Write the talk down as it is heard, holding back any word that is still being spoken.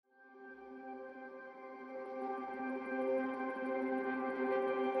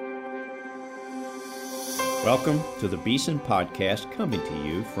Welcome to the Beeson podcast, coming to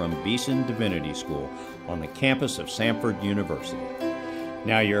you from Beeson Divinity School on the campus of Samford University.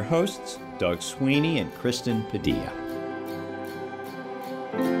 Now your hosts, Doug Sweeney and Kristen Padilla.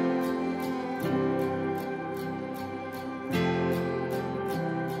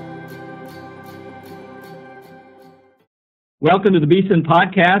 Welcome to the Beeson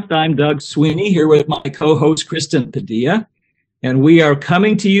podcast. I'm Doug Sweeney here with my co-host Kristen Padilla, and we are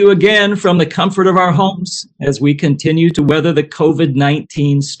coming to you again from the comfort of our homes as we continue to weather the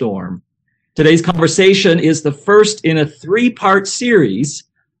COVID-19 storm. Today's conversation is the first in a three-part series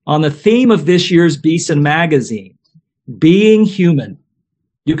on the theme of this year's Beeson magazine, Being Human.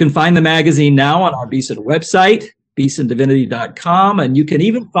 You can find the magazine now on our Beeson website, beesondivinity.com, and you can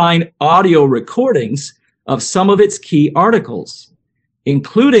even find audio recordings of some of its key articles,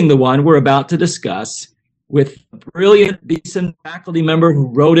 including the one we're about to discuss with a brilliant Beeson faculty member who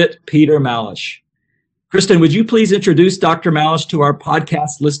wrote it, Piotr Małysz. Kristen, would you please introduce Dr. Małysz to our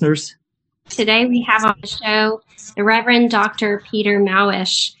podcast listeners? Today we have on the show the Reverend Dr. Piotr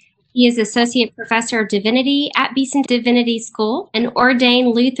Małysz. He is Associate Professor of Divinity at Beeson Divinity School, an ordained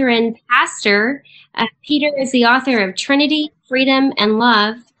Lutheran pastor. Peter is the author of Trinity, Freedom, and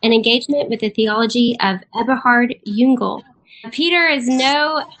Love, an engagement with the theology of Eberhard Jungel. Peter is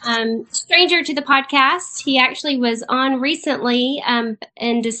no stranger to the podcast. He actually was on recently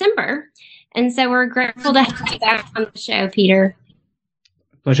in December, and so we're grateful to have you back on the show, Peter.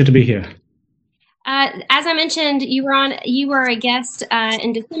 Pleasure to be here. As I mentioned, you were a guest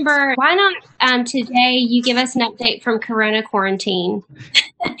in December. Why not today you give us an update from Corona quarantine?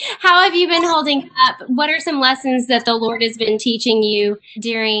 How have you been holding up? What are some lessons that the Lord has been teaching you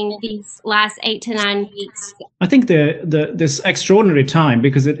during these last 8 to 9 weeks? I think this extraordinary time,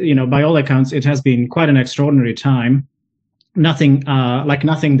 because by all accounts, it has been quite an extraordinary time. Nothing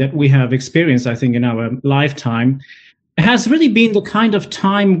that we have experienced, I think, in our lifetime. It has really been the kind of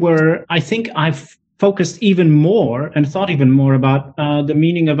time where I think I've focused even more and thought even more about the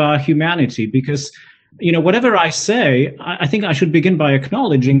meaning of our humanity, because whatever I say, I think I should begin by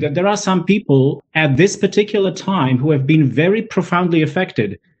acknowledging that there are some people at this particular time who have been very profoundly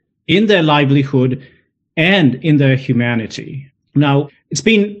affected in their livelihood and in their humanity. Now,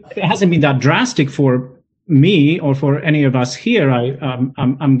 it hasn't been that drastic for me or for any of us here,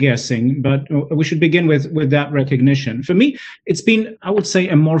 I'm guessing, but we should begin with that recognition. For me, it's been, I would say,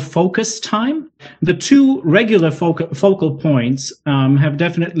 a more focused time. The two regular focal points have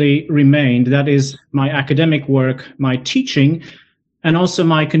definitely remained. That is my academic work, my teaching, and also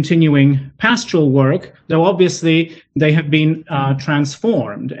my continuing pastoral work, though obviously they have been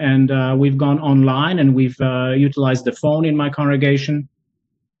transformed. And we've gone online and we've utilized the phone in my congregation,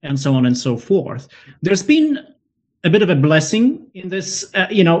 and so on and so forth. There's been a bit of a blessing in this,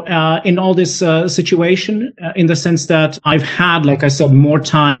 in all this situation, in the sense that I've had, like I said, more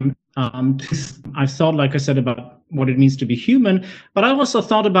time. I've thought, like I said, about what it means to be human, but I also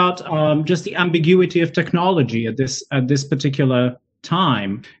thought about just the ambiguity of technology at this particular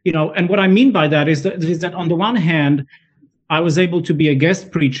time. And what I mean by that is that on the one hand, I was able to be a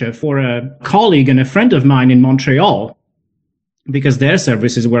guest preacher for a colleague and a friend of mine in Montreal, because their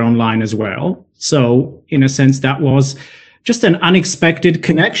services were online as well. So in a sense, that was just an unexpected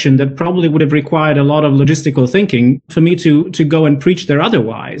connection that probably would have required a lot of logistical thinking for me to go and preach there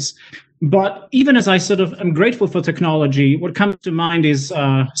otherwise. But even as I sort of am grateful for technology, what comes to mind is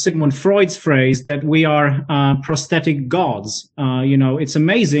Sigmund Freud's phrase that we are prosthetic gods. It's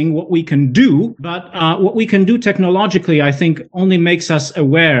amazing what we can do, but what we can do technologically, I think, only makes us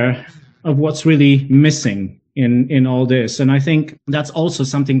aware of what's really missing in all this. And I think that's also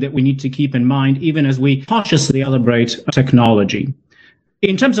something that we need to keep in mind, even as we cautiously celebrate technology.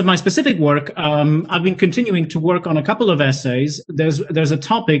 In terms of my specific work, I've been continuing to work on a couple of essays. There's a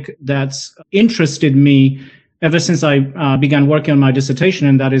topic that's interested me ever since I began working on my dissertation,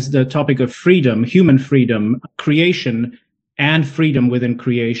 and that is the topic of freedom, human freedom, creation, and freedom within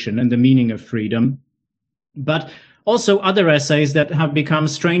creation, and the meaning of freedom. But also other essays that have become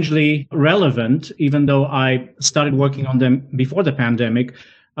strangely relevant, even though I started working on them before the pandemic.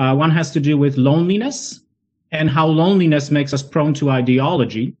 One has to do with loneliness and how loneliness makes us prone to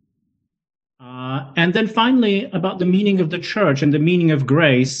ideology. And then finally, about the meaning of the church and the meaning of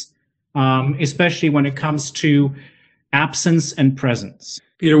grace, especially when it comes to absence and presence.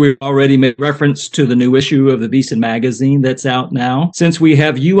 Peter, we've already made reference to the new issue of the Beeson magazine that's out now. Since we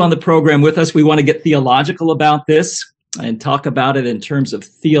have you on the program with us, we want to get theological about this and talk about it in terms of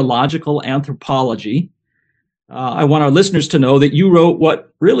theological anthropology. I want our listeners to know that you wrote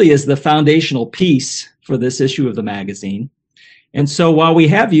what really is the foundational piece for this issue of the magazine. And so while we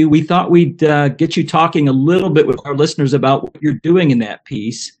have you, we thought we'd get you talking a little bit with our listeners about what you're doing in that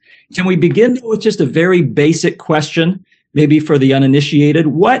piece. Can we begin with just a very basic question, maybe for the uninitiated?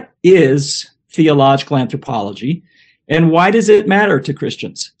 What is theological anthropology, and why does it matter to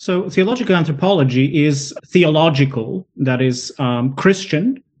Christians? So theological anthropology is theological, that is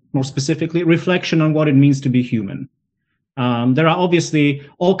Christian, more specifically, reflection on what it means to be human. There are obviously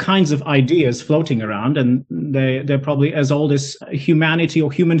all kinds of ideas floating around, and they're probably as old as humanity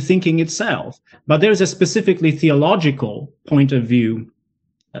or human thinking itself. But there's a specifically theological point of view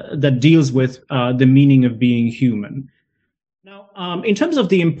that deals with the meaning of being human. Now, in terms of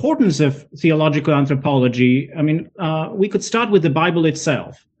the importance of theological anthropology, I mean, we could start with the Bible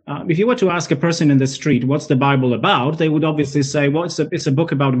itself. If you were to ask a person in the street, what's the Bible about? They would obviously say, well, it's a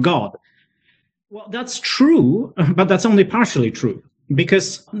book about God. Well, that's true, but that's only partially true,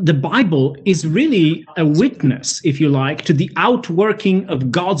 because the Bible is really a witness, if you like, to the outworking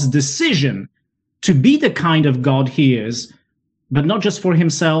of God's decision to be the kind of God he is, but not just for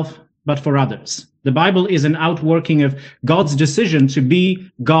himself, but for others. The Bible is an outworking of God's decision to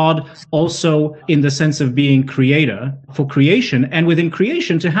be God also in the sense of being creator for creation, and within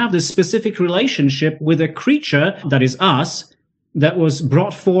creation to have this specific relationship with a creature, that is us, that was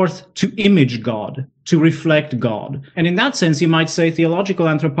brought forth to image God, to reflect God. And in that sense, you might say theological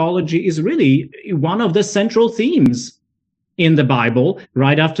anthropology is really one of the central themes in the Bible,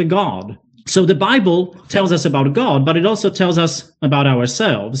 right after God. So the Bible tells us about God, but it also tells us about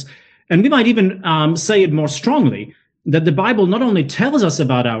ourselves. And we might even say it more strongly, that the Bible not only tells us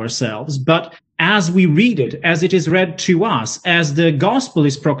about ourselves, but as we read it, as it is read to us, as the gospel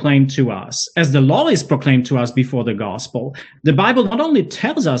is proclaimed to us, as the law is proclaimed to us before the gospel, the Bible not only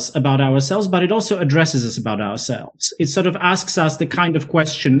tells us about ourselves, but it also addresses us about ourselves. It sort of asks us the kind of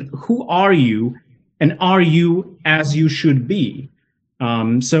question, who are you, and are you as you should be?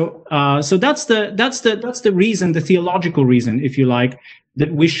 So that's the reason, the theological reason, if you like,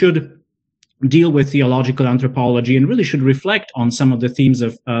 that we should deal with theological anthropology and really should reflect on some of the themes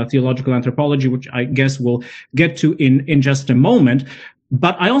of theological anthropology, which I guess we'll get to in just a moment.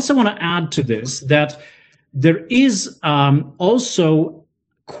 But I also want to add to this that there is also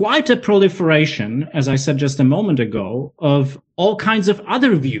quite a proliferation, as I said just a moment ago, of all kinds of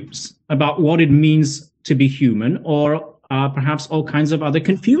other views about what it means to be human, or perhaps all kinds of other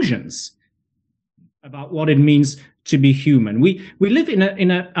confusions about what it means to be human. We live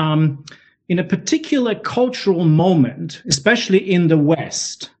in a particular cultural moment, especially in the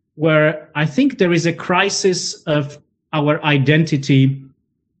West, where I think there is a crisis of our identity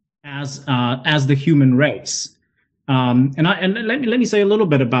as the human race. And let me say a little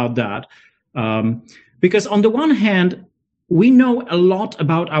bit about that, because on the one hand, we know a lot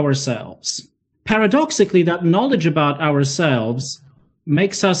about ourselves. Paradoxically, that knowledge about ourselves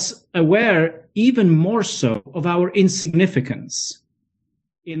makes us aware even more so of our insignificance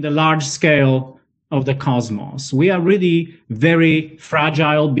in the large scale of the cosmos. We are really very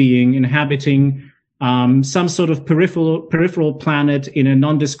fragile being inhabiting some sort of peripheral planet in a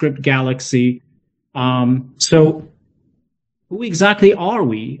nondescript galaxy. So who exactly are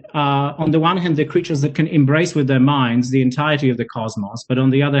we? On the one hand, the creatures that can embrace with their minds the entirety of the cosmos, but on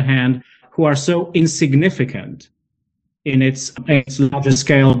the other hand, who are so insignificant in its larger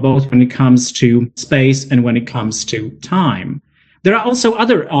scale, both when it comes to space and when it comes to time. There are also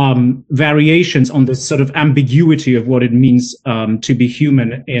other variations on this sort of ambiguity of what it means to be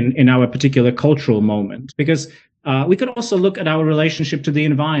human in our particular cultural moment, because we could also look at our relationship to the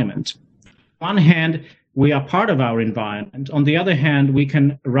environment. On one hand, we are part of our environment. On the other hand, we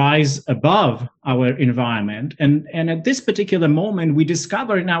can rise above our environment. And at this particular moment, we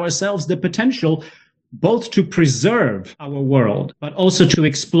discover in ourselves the potential both to preserve our world, but also to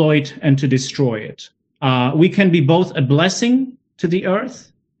exploit and to destroy it. We can be both a blessing to the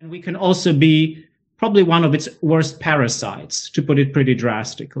earth, and we can also be probably one of its worst parasites, to put it pretty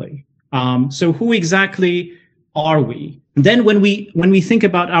drastically. So who exactly are we? Then when we think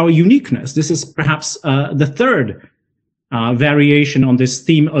about our uniqueness, this is perhaps the third variation on this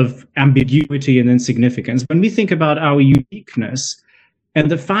theme of ambiguity and insignificance. When we think about our uniqueness and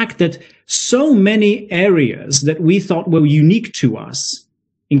the fact that so many areas that we thought were unique to us,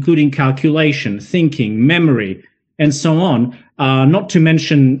 including calculation, thinking, memory, and so on, not to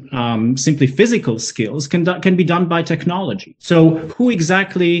mention simply physical skills, can be done by technology. So who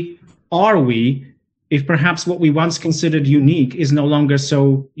exactly are we if perhaps what we once considered unique is no longer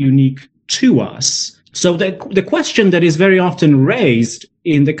so unique to us? So the question that is very often raised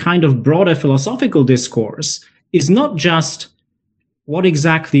in the kind of broader philosophical discourse is not just what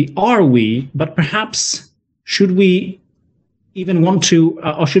exactly are we, but perhaps should we even want to,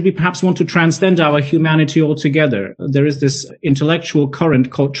 or should we perhaps want to transcend our humanity altogether? There is this intellectual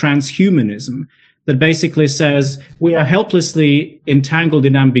current called transhumanism that basically says we are helplessly entangled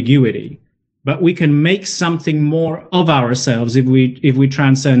in ambiguity, but we can make something more of ourselves if we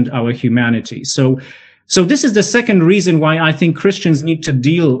transcend our humanity. So this is the second reason why I think Christians need to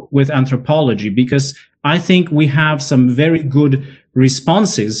deal with anthropology, because I think we have some very good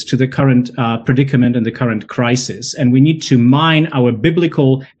responses to the current predicament and the current crisis. And we need to mine our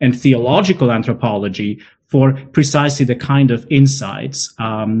biblical and theological anthropology for precisely the kind of insights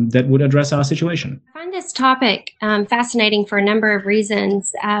that would address our situation. I find this topic fascinating for a number of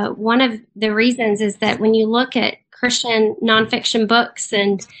reasons. One of the reasons is that when you look at Christian nonfiction books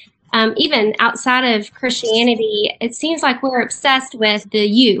and even outside of Christianity, it seems like we're obsessed with the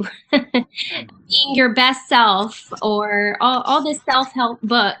you, being your best self, or all the self-help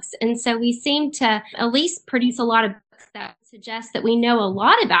books. And so we seem to at least produce a lot of books that suggest that we know a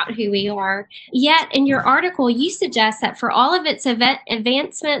lot about who we are. Yet in your article, you suggest that for all of its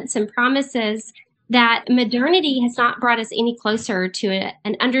advancements and promises, that modernity has not brought us any closer to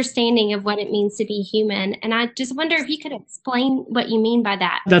an understanding of what it means to be human. And I just wonder if you could explain what you mean by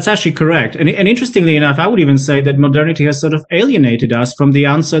that. That's actually correct. And interestingly enough, I would even say that modernity has sort of alienated us from the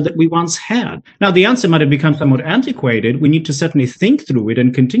answer that we once had. Now, the answer might have become somewhat antiquated. We need to certainly think through it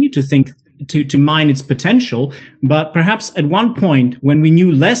and continue to think to mine its potential. But perhaps at one point when we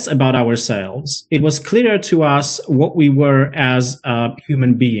knew less about ourselves, it was clearer to us what we were as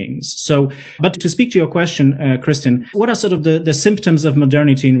human beings. So, but to speak to your question, Kristen, what are sort of the symptoms of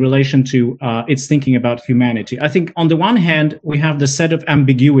modernity in relation to its thinking about humanity? I think on the one hand, we have the set of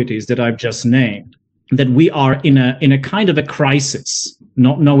ambiguities that I've just named, that we are in a kind of a crisis,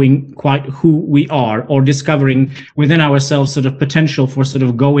 not knowing quite who we are, or discovering within ourselves sort of potential for sort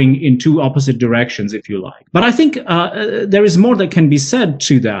of going in two opposite directions, if you like. But I think there is more that can be said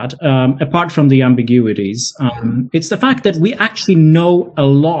to that, apart from the ambiguities. It's the fact that we actually know a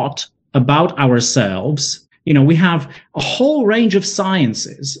lot about ourselves. You know, we have a whole range of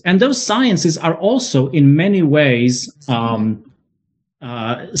sciences, and those sciences are also in many ways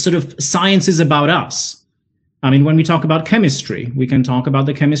sort of sciences about us. I mean, when we talk about chemistry, we can talk about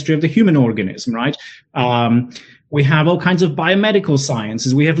the chemistry of the human organism, right? We have all kinds of biomedical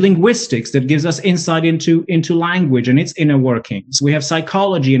sciences. We have linguistics that gives us insight into language and its inner workings. We have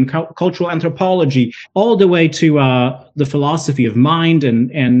psychology and cultural anthropology, all the way to the philosophy of mind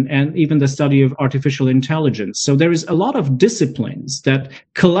and even the study of artificial intelligence. So there is a lot of disciplines that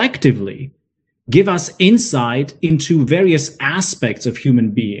collectively give us insight into various aspects of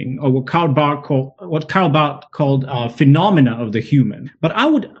human being, or what Karl Barth called phenomena of the human. But I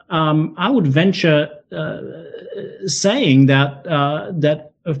would venture saying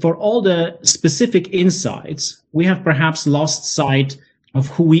that for all the specific insights, we have perhaps lost sight of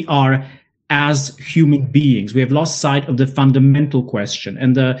who we are as human beings. We have lost sight of the fundamental question,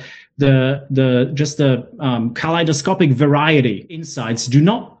 and the kaleidoscopic variety insights do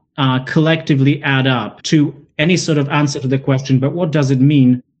not collectively add up to any sort of answer to the question, but what does it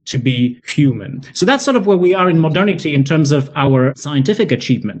mean to be human? So that's sort of where we are in modernity in terms of our scientific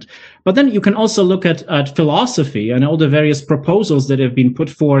achievement. But then you can also look at philosophy and all the various proposals that have been put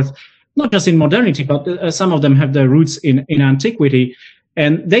forth, not just in modernity, but some of them have their roots in antiquity.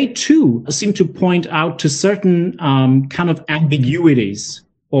 And they too seem to point out to certain kind of ambiguities,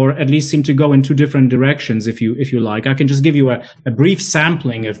 or at least seem to go in two different directions, if you like. I can just give you a brief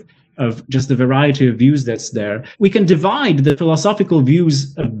sampling of just the variety of views that's there. We can divide the philosophical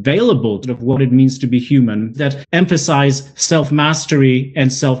views available of what it means to be human that emphasize self-mastery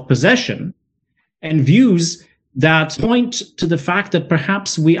and self-possession, and views that point to the fact that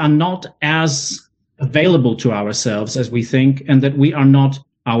perhaps we are not as available to ourselves as we think, and that we are not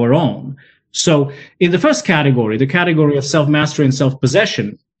our own. So in the first category, the category of self-mastery and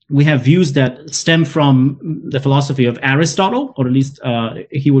self-possession, we have views that stem from the philosophy of Aristotle, or at least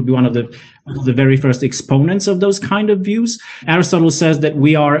he would be one of the very first exponents of those kind of views. Aristotle says that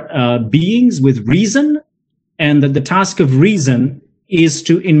we are beings with reason, and that the task of reason is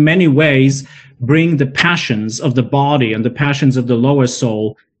to, in many ways, bring the passions of the body and the passions of the lower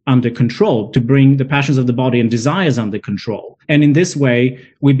soul under control, to bring the passions of the body and desires under control. And in this way,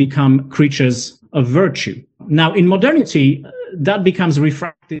 we become creatures of virtue. Now, in modernity, that becomes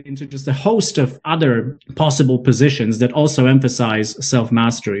refracted into just a host of other possible positions that also emphasize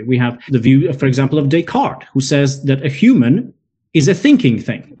self-mastery. We have the view, for example, of Descartes, who says that a human is a thinking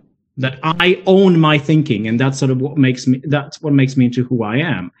thing, that I own my thinking, and that's sort of what makes me into who I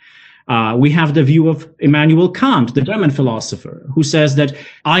am. We have the view of Immanuel Kant, the German philosopher, who says that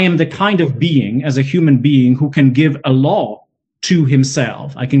I am the kind of being, as a human being, who can give a law to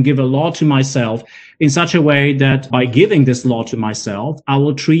himself. I can give a law to myself in such a way that by giving this law to myself, I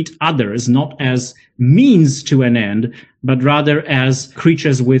will treat others not as means to an end, but rather as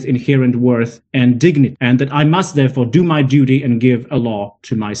creatures with inherent worth and dignity, and that I must therefore do my duty and give a law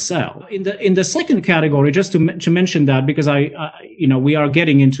to myself. In the second category, just to mention that, because we are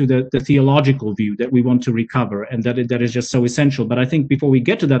getting into the theological view that we want to recover, and that is just so essential. But I think before we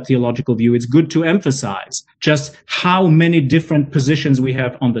get to that theological view, it's good to emphasize just how many different positions we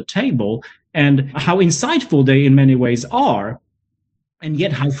have on the table and how insightful they in many ways are, and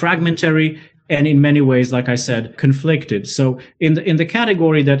yet how fragmentary and in many ways, like I said, conflicted. So in the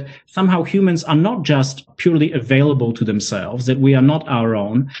category that somehow humans are not just purely available to themselves, that we are not our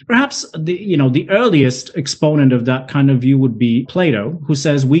own, perhaps the earliest exponent of that kind of view would be Plato, who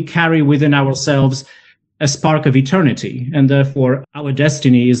says we carry within ourselves a spark of eternity, and therefore our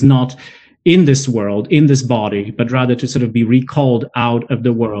destiny is not in this world, in this body, but rather to sort of be recalled out of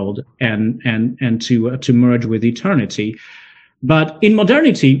the world and to merge with eternity. But in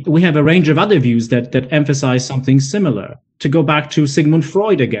modernity, we have a range of other views that emphasize something similar. To go back to Sigmund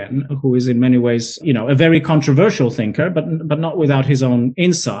Freud again, who is in many ways, a very controversial thinker, but not without his own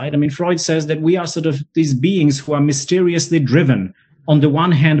insight. I mean, Freud says that we are sort of these beings who are mysteriously driven, on the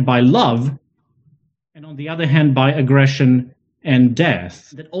one hand by love, and on the other hand by aggression and death.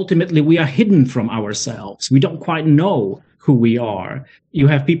 That ultimately we are hidden from ourselves. We don't quite know who we are. You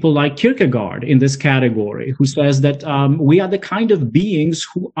have people like Kierkegaard in this category, who says that we are the kind of beings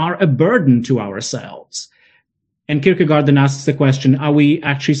who are a burden to ourselves. And Kierkegaard then asks the question, are we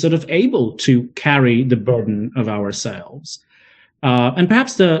actually sort of able to carry the burden of ourselves? And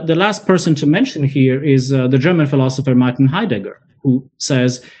perhaps the last person to mention here is the German philosopher Martin Heidegger, who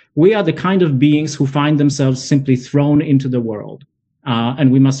says, we are the kind of beings who find themselves simply thrown into the world.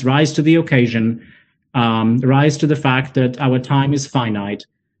 And we must rise to the occasion, rise to the fact that our time is finite,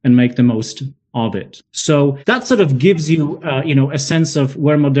 and make the most of it. So that sort of gives you, a sense of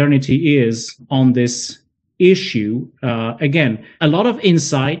where modernity is on this issue. Again, a lot of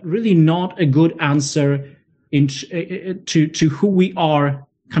insight, really not a good answer to who we are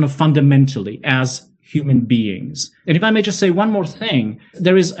kind of fundamentally as human beings. And if I may just say one more thing,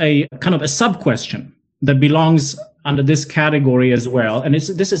 there is a kind of a sub-question that belongs under this category as well. And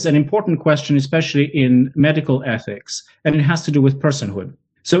this is an important question, especially in medical ethics, and it has to do with personhood.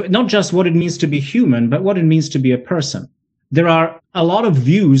 So not just what it means to be human, but what it means to be a person. There are a lot of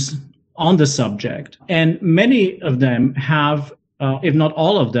views on the subject, and many of them have, if not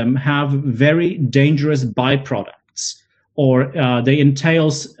all of them, have very dangerous byproducts, or they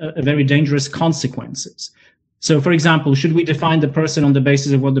entail very dangerous consequences. So, for example, should we define the person on the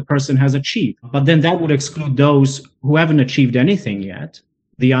basis of what the person has achieved? But then that would exclude those who haven't achieved anything yet,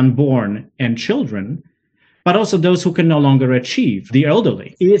 the unborn and children, but also those who can no longer achieve, the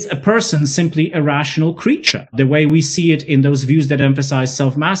elderly. Is a person simply a rational creature, the way we see it in those views that emphasize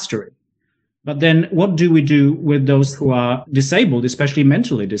self-mastery? But then what do we do with those who are disabled, especially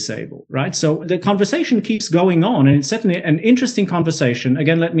mentally disabled, right? So the conversation keeps going on, and it's certainly an interesting conversation.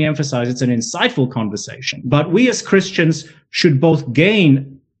 Again, let me emphasize, it's an insightful conversation. But we as Christians should both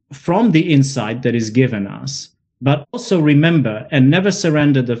gain from the insight that is given us, but also remember and never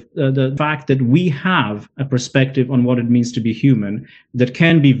surrender the fact that we have a perspective on what it means to be human that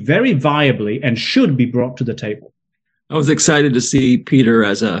can be very viably and should be brought to the table. I was excited to see, Peter,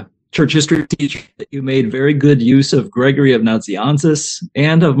 as a church history teacher, that you made very good use of Gregory of Nazianzus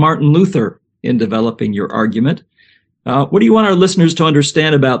and of Martin Luther in developing your argument. What do you want our listeners to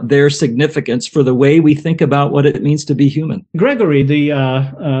understand about their significance for the way we think about what it means to be human? Gregory,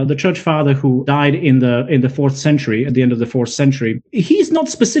 the church father who died in the 4th century, at the end of the 4th century, he's not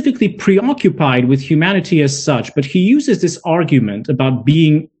specifically preoccupied with humanity as such, but he uses this argument about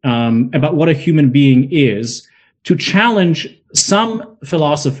being, about what a human being is, to challenge some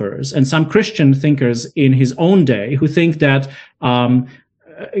philosophers and some Christian thinkers in his own day who think that, the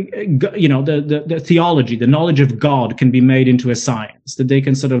theology, the knowledge of God can be made into a science, that they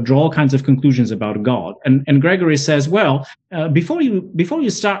can sort of draw all kinds of conclusions about God. And Gregory says, well, before you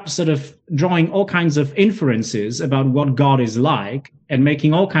start sort of drawing all kinds of inferences about what God is like and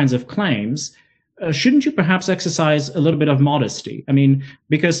making all kinds of claims, shouldn't you perhaps exercise a little bit of modesty? I mean,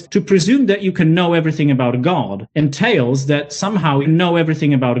 because to presume that you can know everything about God entails that somehow you know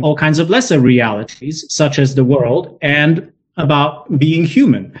everything about all kinds of lesser realities, such as the world and about being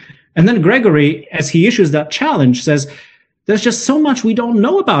human. And then Gregory, as he issues that challenge, says, there's just so much we don't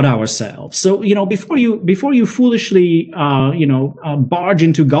know about ourselves. So, before you foolishly, barge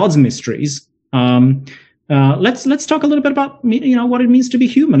into God's mysteries, let's talk a little bit about what it means to be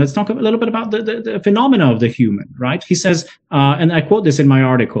human. Let's talk a little bit about the phenomena of the human, right? He says, and I quote this in my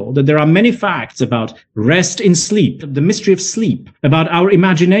article, that there are many facts about rest in sleep, the mystery of sleep, about our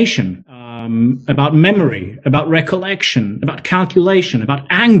imagination, about memory, about recollection, about calculation, about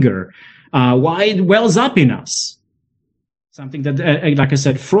anger, why it wells up in us. Something that, like I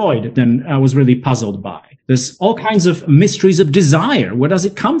said, Freud then was really puzzled by. There's all kinds of mysteries of desire. Where does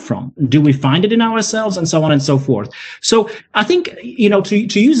it come from? Do we find it in ourselves? And so on and so forth. So I think,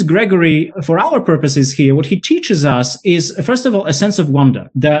 to use Gregory for our purposes here, what he teaches us is, first of all, a sense of wonder.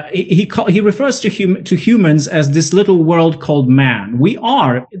 He refers to humans as this little world called man. We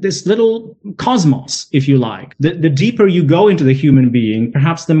are this little cosmos, if you like. The deeper you go into the human being,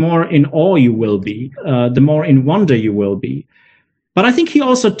 perhaps the more in awe you will be, the more in wonder you will be. But I think he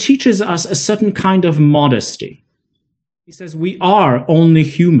also teaches us a certain kind of modesty. He says we are only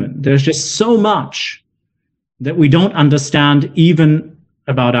human. There's just so much that we don't understand even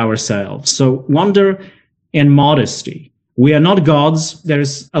about ourselves. So wonder and modesty. We are not gods.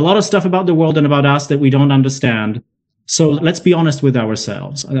 There's a lot of stuff about the world and about us that we don't understand. So let's be honest with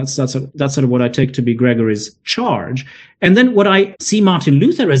ourselves. That's sort of what I take to be Gregory's charge. And then what I see Martin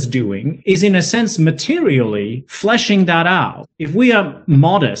Luther as doing is, in a sense, materially fleshing that out. If we are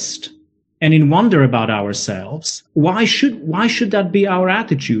modest and in wonder about ourselves, why should that be our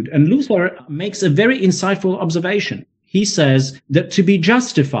attitude? And Luther makes a very insightful observation. He says that to be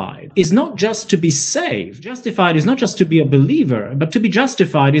justified is not just to be saved. Justified is not just to be a believer, but to be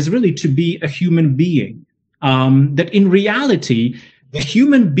justified is really to be a human being. That in reality, the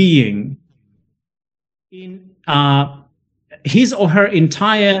human being, in his or her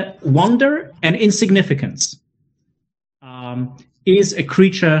entire wonder and insignificance, is a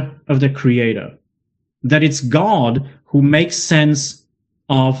creature of the Creator. That it's God who makes sense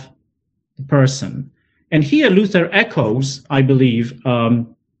of the person. And here Luther echoes, I believe,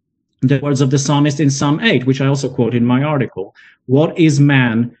 the words of the psalmist in Psalm 8, which I also quote in my article. What is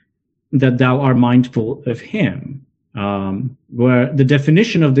man that thou art mindful of him? Where the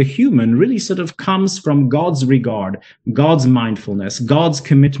definition of the human really sort of comes from God's regard, God's mindfulness, God's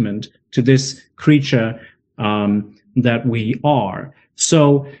commitment to this creature that we are.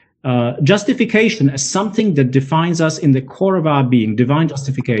 So justification as something that defines us in the core of our being, divine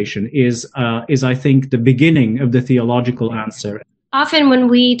justification, is I think, the beginning of the theological answer. Often when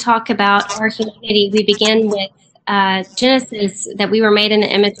we talk about our humanity, we begin with Genesis, that we were made in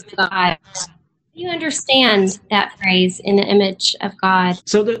the image of God. Do you understand that phrase, in the image of God?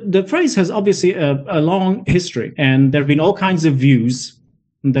 So the phrase has obviously a long history, and there have been all kinds of views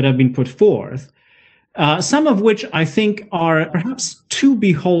that have been put forth, some of which I think are perhaps too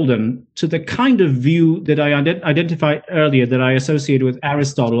beholden to the kind of view that I identified earlier, that I associate with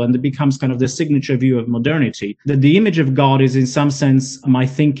Aristotle, and that becomes kind of the signature view of modernity, that the image of God is in some sense my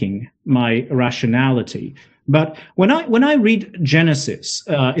thinking, my rationality. But when I read Genesis,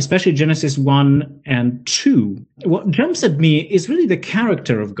 especially Genesis 1 and 2, what jumps at me is really the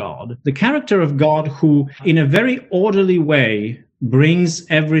character of God who, in a very orderly way, brings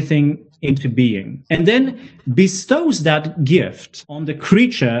everything into being, and then bestows that gift on the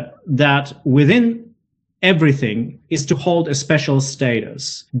creature that within everything is to hold a special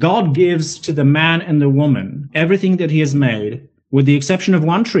status. God gives to the man and the woman everything that he has made, with the exception of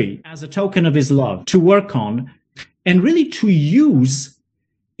one tree, as a token of his love, to work on, and really to use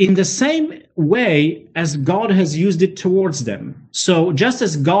in the same way as God has used it towards them. So just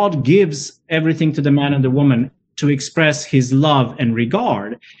as God gives everything to the man and the woman to express his love and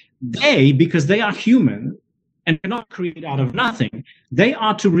regard, they, because they are human and cannot create out of nothing, they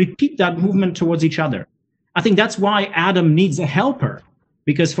are to repeat that movement towards each other. I think that's why Adam needs a helper.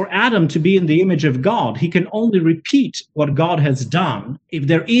 Because for Adam to be in the image of God, he can only repeat what God has done if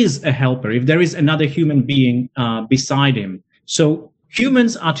there is a helper, if there is another human being beside him. So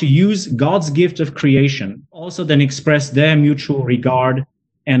humans are to use God's gift of creation, also then express their mutual regard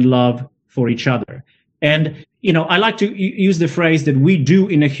and love for each other. And, I like to use the phrase that we do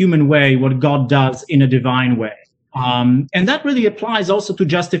in a human way what God does in a divine way. And that really applies also to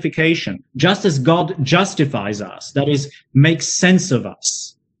justification. Just as God justifies us, that is, makes sense of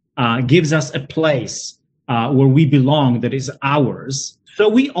us, gives us a place where we belong that is ours, so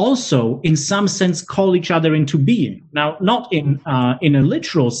we also, in some sense, call each other into being. Now, not in a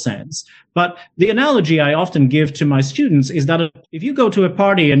literal sense, but the analogy I often give to my students is that if you go to a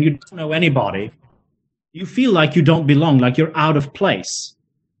party and you don't know anybody, you feel like you don't belong, like you're out of place.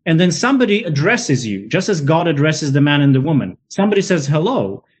 And then somebody addresses you, just as God addresses the man and the woman. Somebody says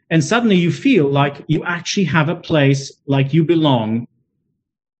hello, and suddenly you feel like you actually have a place, like you belong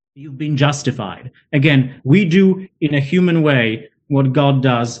You've been justified. Again, we do in a human way what God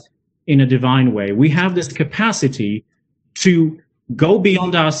does in a divine way. We have this capacity to go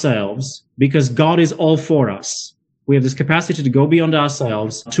beyond ourselves because God is all for us. We have this capacity to go beyond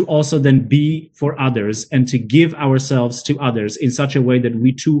ourselves, to also then be for others and to give ourselves to others in such a way that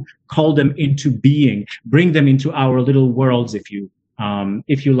we too call them into being, bring them into our little worlds, if you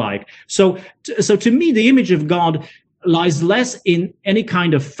like. So to me, the image of God lies less in any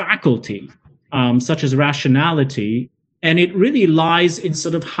kind of faculty, such as rationality, and it really lies in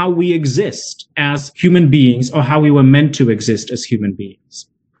sort of how we exist as human beings, or how we were meant to exist as human beings.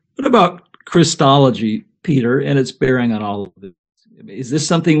 What about Christology, Peter, and its bearing on all of this? Is this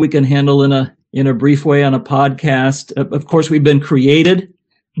something we can handle in a brief way on a podcast? Of course, we've been created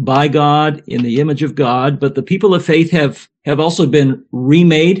by God in the image of God, but the people of faith have also been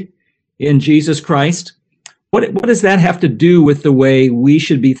remade in Jesus Christ. What does that have to do with the way we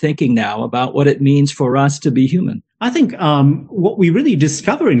should be thinking now about what it means for us to be human? I think what we really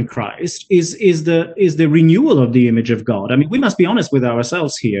discover in Christ is the renewal of the image of God. I mean, we must be honest with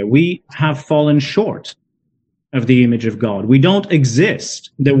ourselves here. We have fallen short of the image of God. We don't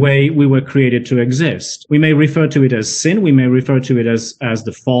exist the way we were created to exist. We may refer to it as sin. We may refer to it as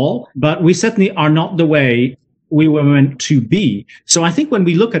the fall, but we certainly are not the way we were meant to be. So I think when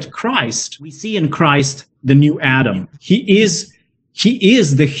we look at Christ, we see in Christ the new Adam. He is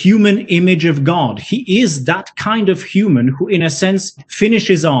the human image of God. He is that kind of human who, in a sense,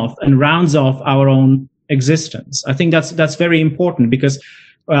 finishes off and rounds off our own existence. I think that's very important, because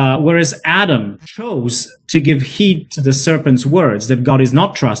whereas Adam chose to give heed to the serpent's words that God is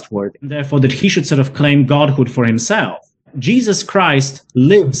not trustworthy, and therefore that he should sort of claim godhood for himself, Jesus Christ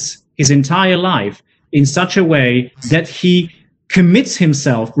lives his entire life in such a way that he commits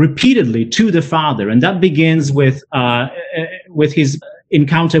himself repeatedly to the Father. And that begins with his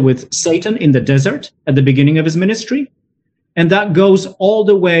encounter with Satan in the desert at the beginning of his ministry. And that goes all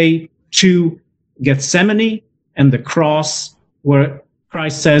the way to Gethsemane and the cross, where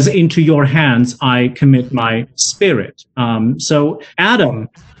Christ says, "Into your hands I commit my spirit." So Adam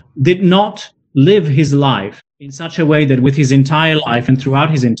did not live his life in such a way that with his entire life and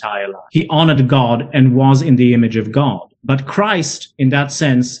throughout his entire life, he honored God and was in the image of God. But Christ, in that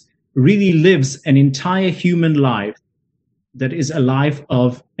sense, really lives an entire human life that is a life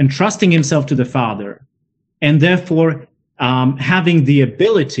of entrusting himself to the Father, and therefore having the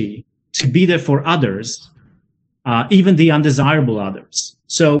ability to be there for others, even the undesirable others.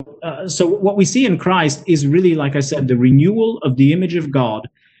 So what we see in Christ is really, like I said, the renewal of the image of God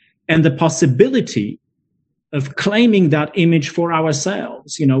and the possibility of claiming that image for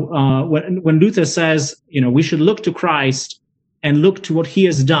ourselves. When Luther says, we should look to Christ and look to what he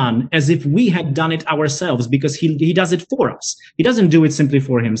has done as if we had done it ourselves, because he does it for us. He doesn't do it simply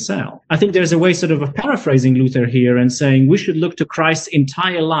for himself. I think there's a way sort of paraphrasing Luther here and saying we should look to Christ's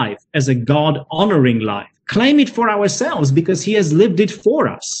entire life as a God-honoring life. Claim it for ourselves because he has lived it for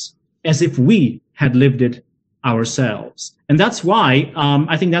us, as if we had lived it ourselves. And that's why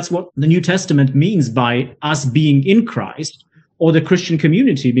I think that's what the New Testament means by us being in Christ, or the Christian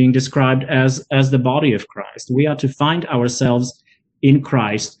community being described as the body of Christ. We are to find ourselves in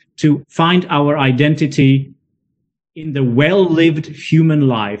Christ, to find our identity in the well-lived human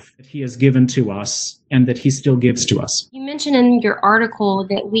life that he has given to us and that he still gives to us. You mentioned in your article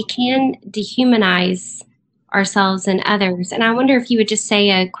that we can dehumanize ourselves and others. And I wonder if you would just say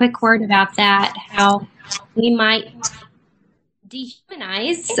a quick word about that, how we might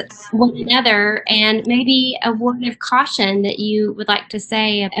dehumanize one another, and maybe a word of caution that you would like to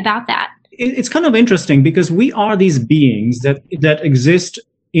say about that. It's kind of interesting because we are these beings that exist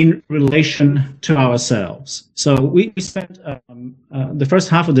in relation to ourselves. So we spent the first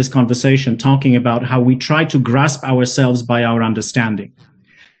half of this conversation talking about how we try to grasp ourselves by our understanding.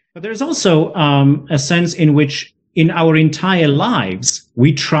 But there's also a sense in which in our entire lives,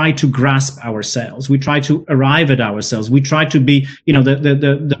 we try to grasp ourselves. We try to arrive at ourselves. We try to be,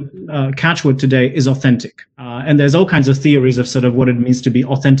 the catchword today is authentic. And there's all kinds of theories of sort of what it means to be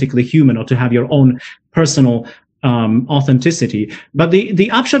authentically human, or to have your own personal authenticity. But the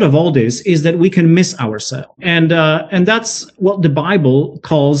upshot of all this is that we can miss ourselves. And that's what the Bible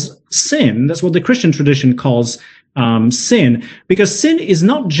calls sin. That's what the Christian tradition calls sin, because sin is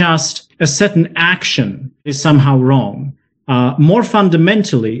not just a certain action is somehow wrong. More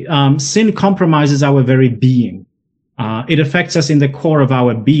fundamentally, sin compromises our very being. It affects us in the core of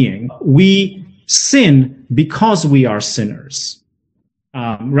our being. We sin because we are sinners.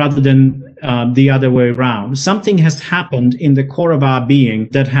 rather than the other way around. Something has happened in the core of our being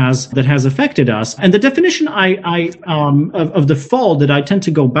that has affected us. And the definition of the fall that I tend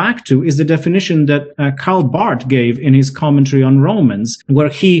to go back to is the definition that Karl Barth gave in his commentary on Romans, where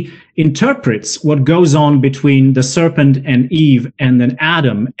he interprets what goes on between the serpent and Eve and then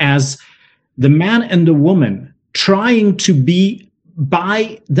Adam as the man and the woman trying to be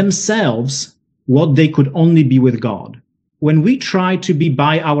by themselves what they could only be with God. When we try to be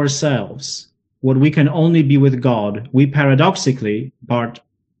by ourselves what we can only be with God, we paradoxically, Barth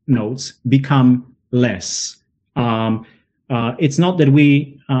notes, become less. It's not that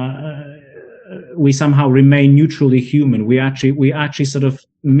we somehow remain neutrally human. We actually sort of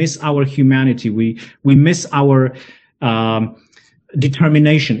miss our humanity. We miss our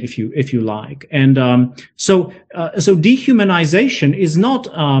determination, if you like. And so dehumanization is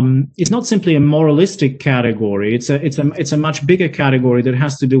not simply a moralistic category. It's a much bigger category that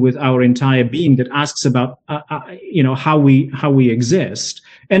has to do with our entire being, that asks about how we exist.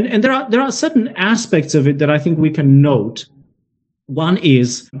 And there are certain aspects of it that I think we can note. One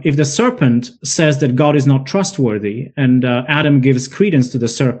is, if the serpent says that God is not trustworthy, and Adam gives credence to the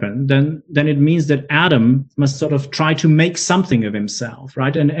serpent, then it means that Adam must sort of try to make something of himself,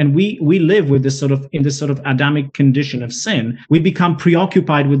 right? And we live with in this sort of Adamic condition of sin. We become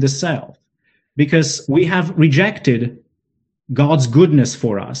preoccupied with the self because we have rejected God's goodness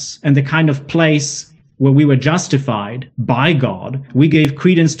for us and the kind of place where we were justified by God. We gave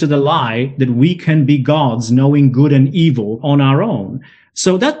credence to the lie that we can be gods, knowing good and evil on our own.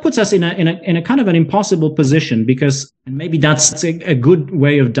 So that puts us in a kind of an impossible position, because maybe that's a good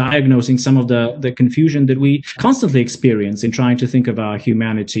way of diagnosing some of the confusion that we constantly experience in trying to think of our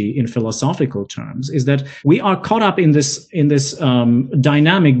humanity in philosophical terms, is that we are caught up in this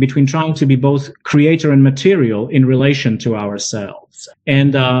dynamic between trying to be both creator and material in relation to ourselves.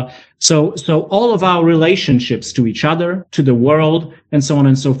 And so all of our relationships to each other, to the world, and so on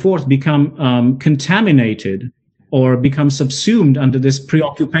and so forth become contaminated or become subsumed under this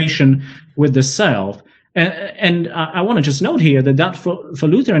preoccupation with the self. And I want to just note here that for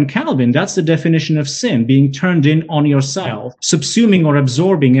Luther and Calvin, that's the definition of sin, being turned in on yourself, subsuming or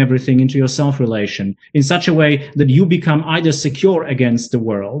absorbing everything into your self-relation in such a way that you become either secure against the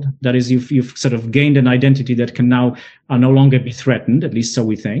world, that is, you've sort of gained an identity that can now no longer be threatened, at least so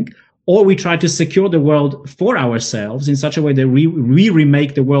we think, or we try to secure the world for ourselves in such a way that we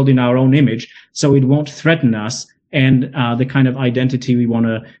remake the world in our own image so it won't threaten us and the kind of identity we want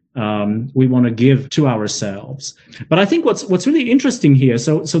to give to ourselves. But I think what's really interesting here,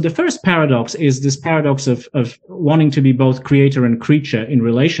 so the first paradox is this paradox of wanting to be both creator and creature in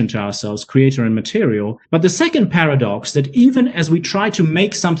relation to ourselves, creator and material. But the second paradox, that even as we try to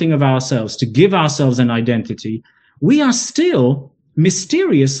make something of ourselves, to give ourselves an identity, we are still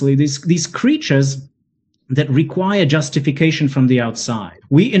mysteriously these creatures that require justification from the outside.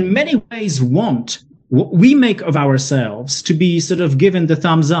 We in many ways want what we make of ourselves to be sort of given the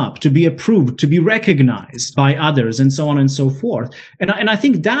thumbs up, to be approved, to be recognized by others, and so on and so forth. And I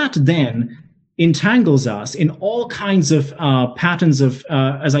think that then entangles us in all kinds of patterns of,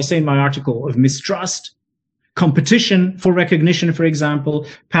 as I say in my article, of mistrust, competition for recognition, for example,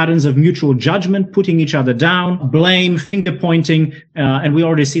 patterns of mutual judgment, putting each other down, blame, finger pointing, and we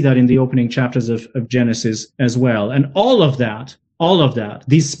already see that in the opening chapters of Genesis as well. And all of that,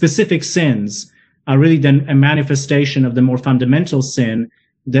 these specific sins are really then a manifestation of the more fundamental sin,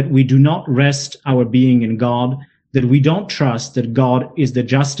 that we do not rest our being in God, that we don't trust that God is the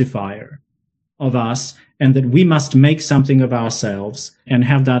justifier of us, and that we must make something of ourselves and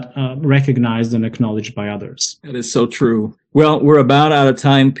have that recognized and acknowledged by others. That is so true. Well, we're about out of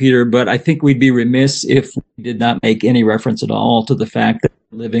time, Peter, but I think we'd be remiss if we did not make any reference at all to the fact that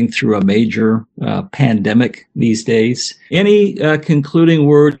we're living through a major pandemic these days. Any concluding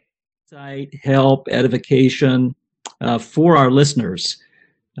word, help, edification for our listeners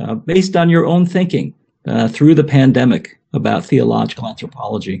based on your own thinking through the pandemic about theological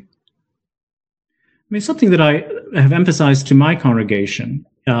anthropology? I mean, something that I have emphasized to my congregation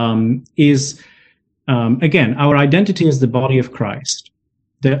is, again, our identity as the body of Christ,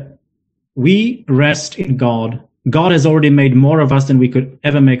 that we rest in God. God has already made more of us than we could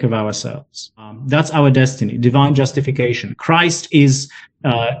ever make of ourselves. That's our destiny, divine justification. Christ is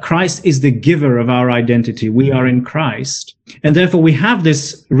the giver of our identity. We are in Christ. And therefore we have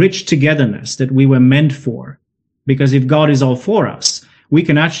this rich togetherness that we were meant for. Because if God is all for us, we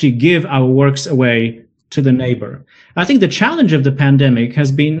can actually give our works away to the neighbor. I think the challenge of the pandemic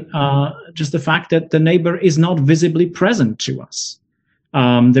has been just the fact that the neighbor is not visibly present to us.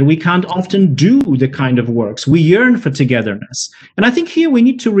 that we can't often do the kind of works. We yearn for togetherness. And I think here we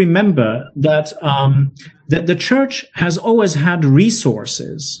need to remember that, that the church has always had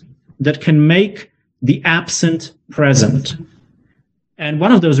resources that can make the absent present. And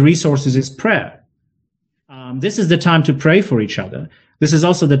one of those resources is prayer. This is the time to pray for each other. This is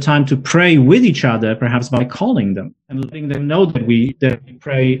also the time to pray with each other, perhaps by calling them and letting them know that we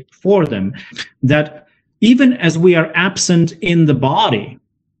pray for them. That even as we are absent in the body,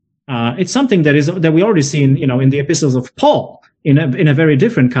 it's something that we already see in the epistles of Paul in a very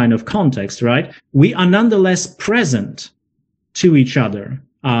different kind of context, right? We are nonetheless present to each other,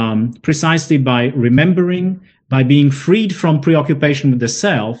 precisely by remembering, by being freed from preoccupation with the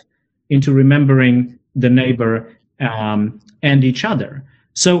self into remembering the neighbor and each other.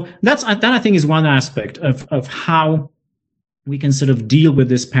 So that I think is one aspect of how we can sort of deal with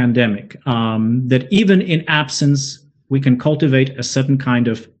this pandemic, that even in absence, we can cultivate a certain kind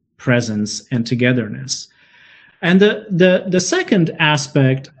of presence and togetherness. And the second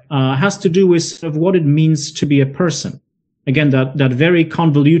aspect has to do with sort of what it means to be a person. Again, that very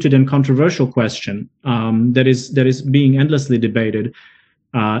convoluted and controversial question that is being endlessly debated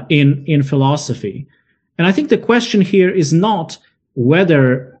in philosophy. And I think the question here is not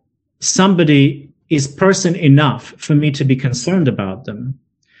whether somebody is person enough for me to be concerned about them,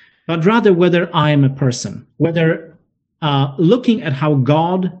 but rather whether I am a person, whether looking at how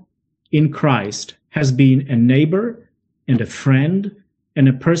God in Christ has been a neighbor and a friend and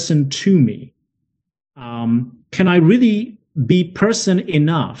a person to me, can I really be person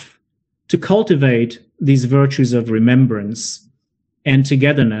enough to cultivate these virtues of remembrance and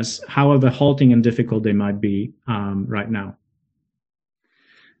togetherness, however halting and difficult they might be right now?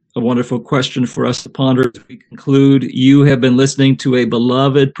 A wonderful question for us to ponder as we conclude. You have been listening to a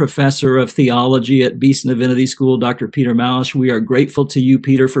beloved professor of theology at Beeson Divinity School, Dr. Piotr Małysz. We are grateful to you,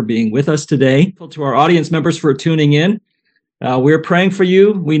 Peter, for being with us today. To our audience members for tuning in. We're praying for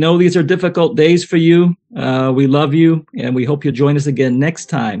you. We know these are difficult days for you. We love you, and we hope you'll join us again next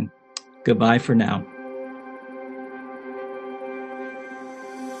time. Goodbye for now.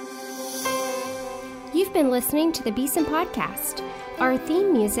 You've been listening to the Beeson Podcast. Our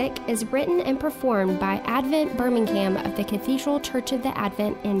theme music is written and performed by Advent Birmingham of the Cathedral Church of the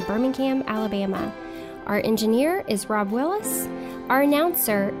Advent in Birmingham, Alabama. Our engineer is Rob Willis. Our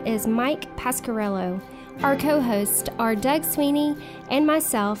announcer is Mike Pasquarello. Our co-hosts are Doug Sweeney and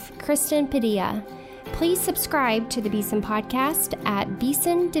myself, Kristen Padilla. Please subscribe to the Beeson Podcast at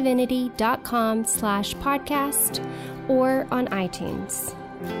beesondivinity.com/podcast or on iTunes.